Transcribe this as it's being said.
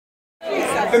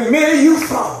The minute you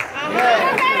fall,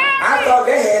 I thought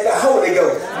they had the Holy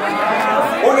Ghost.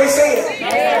 What they saying?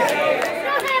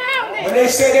 When they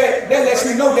say that lets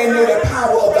me know they know the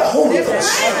power of the Holy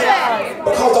Ghost.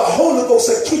 Because the Holy Ghost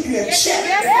will keep you in check.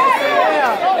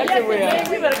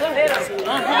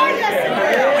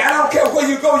 I don't care where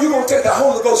you go, you're going to take the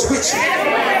Holy Ghost with you.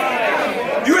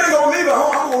 You ain't going to leave it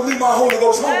home. I'm going to leave my Holy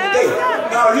Ghost home today.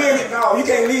 No, you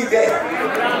can't leave that.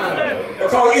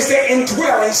 Because it's that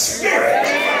indwelling spirit.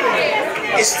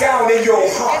 It's down in your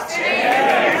heart.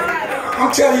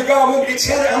 I'm telling you, God won't be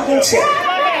telling, I'm going to tell you.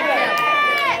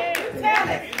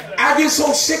 I get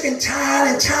so sick and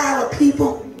tired of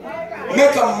people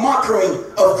make a mockery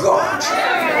of God.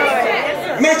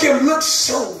 Make him look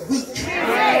so weak.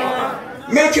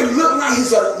 Make him look like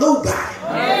he's a nobody.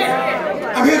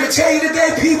 I'm here to tell you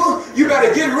today, people, you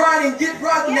better get right and get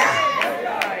right now.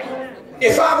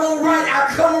 If I won't right, I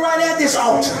come right at this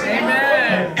altar.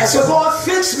 And so, Lord,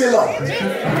 fix me, Lord.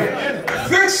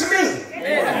 Fix me.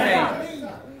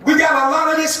 We got a lot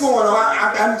of this going on.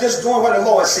 I'm just doing what the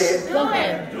Lord said.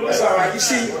 That's all right. You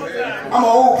see, I'm an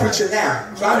old preacher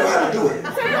now, so I know how to do it.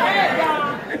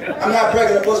 I'm not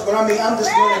bragging the books, but I mean, I'm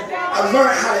just learning. I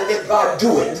learned how to let God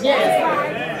do it.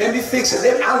 Let me fix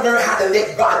it. I learned how to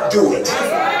let God do it.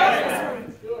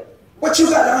 What you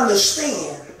got to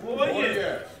understand,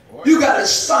 you got to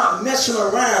stop messing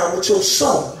around with your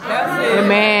soul.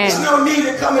 Amen. There's no need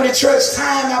to come into church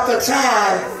time after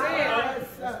time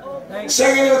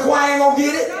singing in the choir, ain't gonna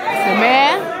get it.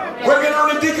 Amen. Working on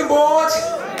the deacon boards.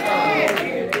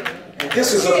 And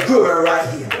this is a good one right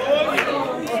here.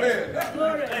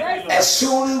 As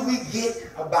soon as we get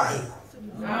a Bible,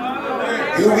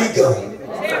 here we go.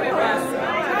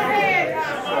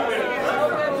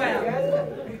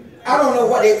 I don't know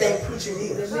what they think preaching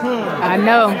is. I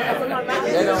know.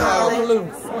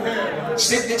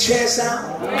 Stick the chest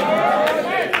out.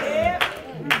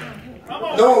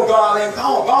 No, God ain't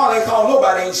called. God ain't called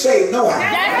nobody ain't saved no how.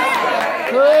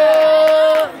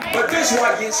 But this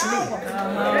one gets me.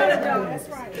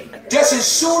 Just as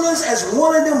soon as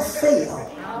one of them fail,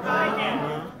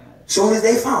 as soon as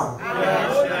they fall,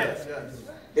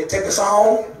 they take us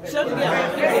all, put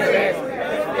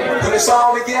us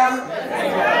all together.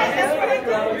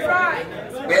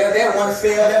 Well, that one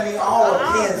failed, that means all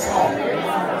can fall.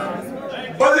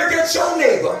 But look at your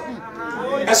neighbor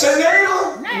and say,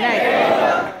 neighbor,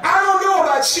 I don't know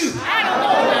about you,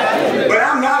 but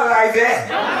I'm not like that.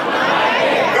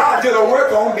 God did a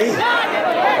work on me.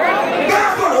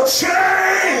 God's going to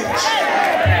change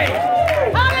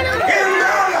in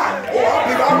my life. Oh,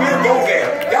 I will go there.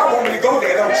 Y'all want me to go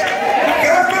there, don't you?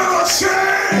 God's going to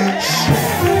change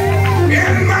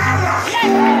in my life.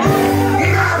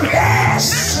 My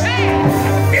past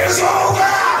is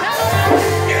over.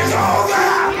 It's over.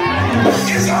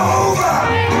 It's over.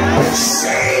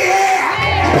 Say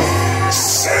yeah.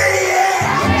 Say yeah.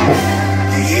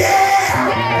 Yeah.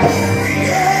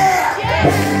 Yeah.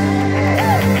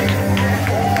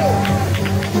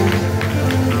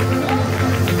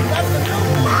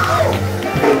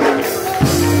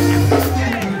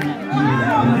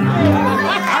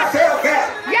 I felt that.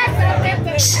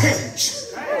 Change.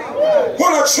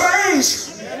 When a change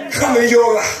come in your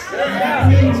life,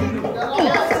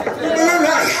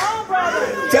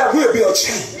 that will be a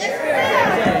change.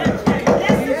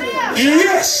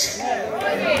 Yes.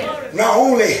 Not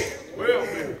only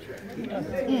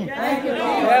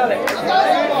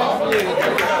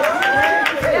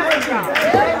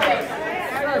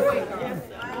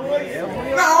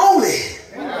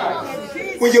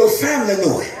when your family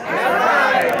know it,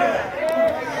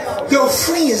 your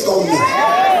friends gonna know it.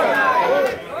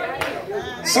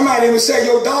 Somebody even say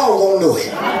your dog gonna know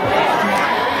it.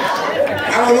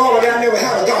 I don't know, but I never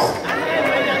had a dog.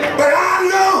 But I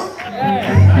know.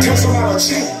 Tell somebody a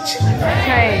change.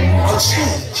 A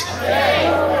change.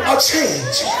 A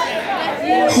change.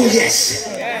 Oh yes.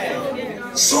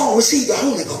 So receive the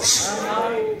Holy Ghost.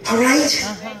 Alright?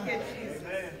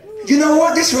 You know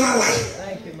what? This is what I like.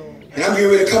 And I'm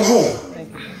getting ready to come home.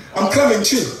 I'm coming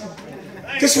too.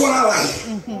 This is what I like.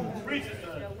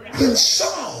 When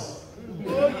Saul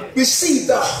received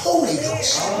the Holy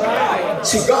Ghost,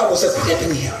 see, God was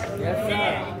equipping him.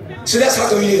 So that's how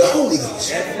come you need the Holy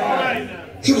Ghost.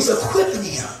 He was equipping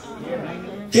him,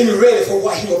 getting ready for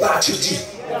what he was about to do.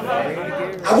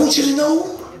 I want you to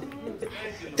know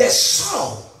that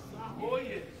Saul,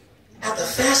 after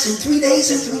fasting 3 days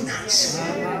and 3 nights,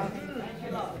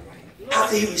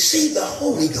 after he received the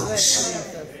Holy Ghost,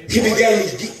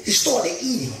 he started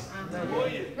eating,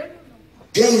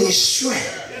 gaining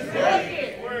strength,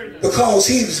 because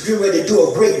he was getting ready to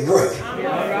do a great work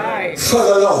for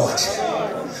the Lord.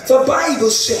 The Bible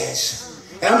says,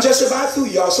 and I'm just about through,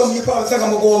 y'all. Some of you probably think I'm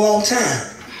going to go a long time.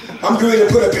 I'm going to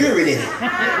put a period in it.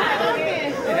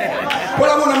 But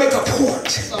I want to make a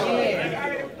point.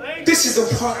 This is the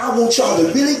part I want y'all to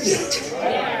really get.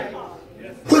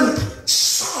 When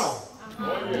Saul,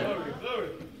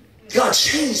 God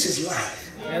changed his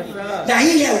life. Now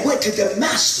he had went to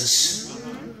Damascus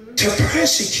to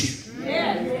persecute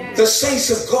the saints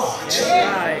of God.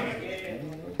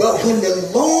 But when the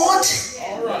Lord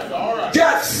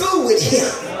got through with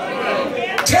him,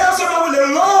 tell someone, when the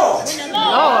Lord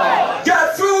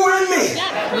got through with me,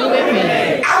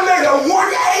 I made a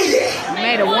 180. You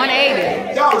made a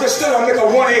 180. Y'all just stood up and make a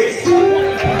 180.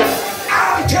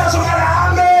 I tell somebody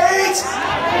I made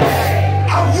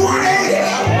a 180.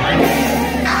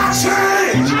 I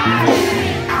changed.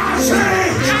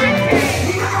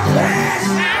 My past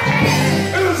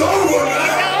is over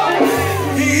now.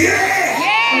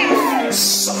 Yeah.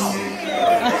 So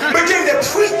begin to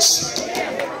preach.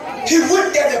 He went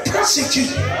there to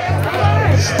persecute.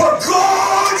 But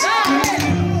God,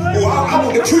 oh, I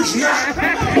want to preach now.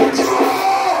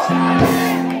 God,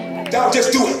 y'all just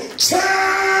do it.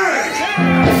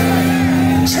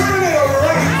 Turn it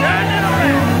around.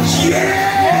 Yeah.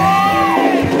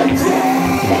 God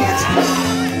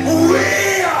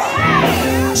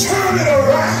will turn it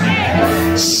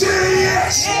around. Say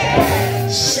yes.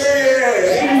 Say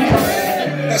yes.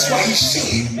 That's why he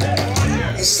said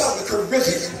in 2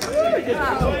 Corinthians.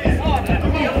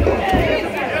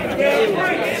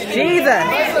 Jesus.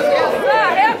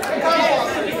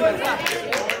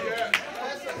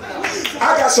 I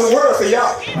got some word for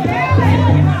y'all.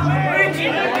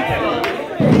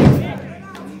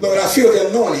 Lord, I feel the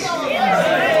anointing.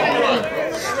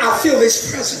 I feel his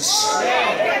presence.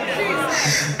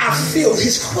 I feel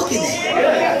his quickening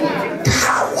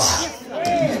power.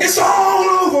 It's all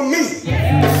over me.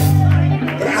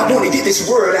 But I want to get this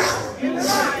word out.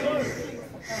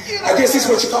 I guess this is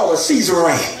what you call a Caesar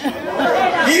reign.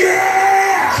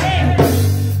 Yeah!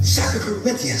 2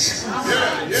 Corinthians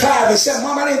 5 and 7.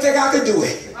 Mom, I didn't think I could do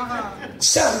it.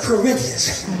 2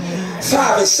 Corinthians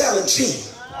 5 and 17.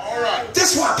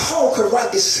 That's why Paul could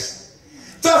write this.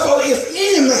 Therefore, if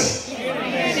any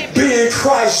man be in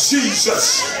Christ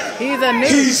Jesus, he's a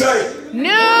new.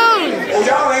 Oh,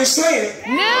 y'all ain't saying it.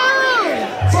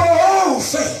 New. For all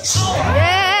things.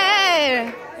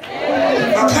 Yeah.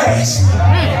 My past.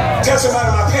 Tell somebody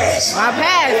my past. My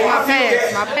past. Oh, My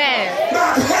past. My past.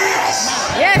 My past.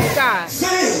 Yes, God.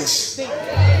 Things.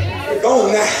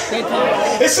 Gone now.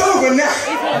 It's over now.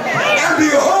 And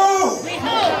behold,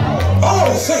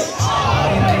 all things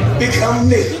become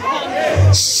new.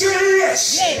 Say yes.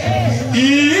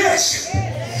 Yes.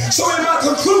 So in my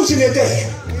conclusion today,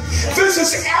 this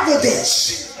is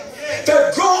evidence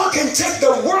that God can take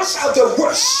the worst of the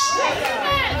worst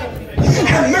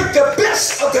and make the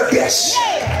best of the best.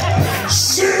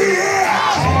 Say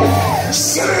yeah.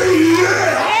 Say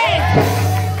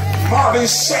yeah. Marvin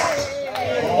Sapp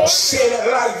said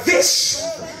it like this.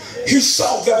 He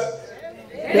saw the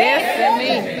best in me.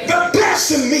 The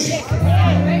best in me.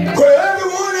 Where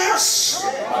everyone else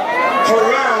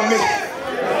around me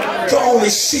can only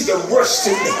see the worst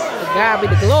in me. God be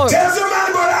the glory. Tell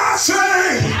somebody, but I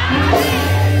changed.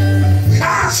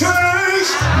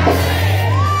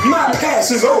 My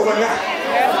past is over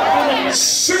now.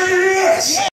 Say yes.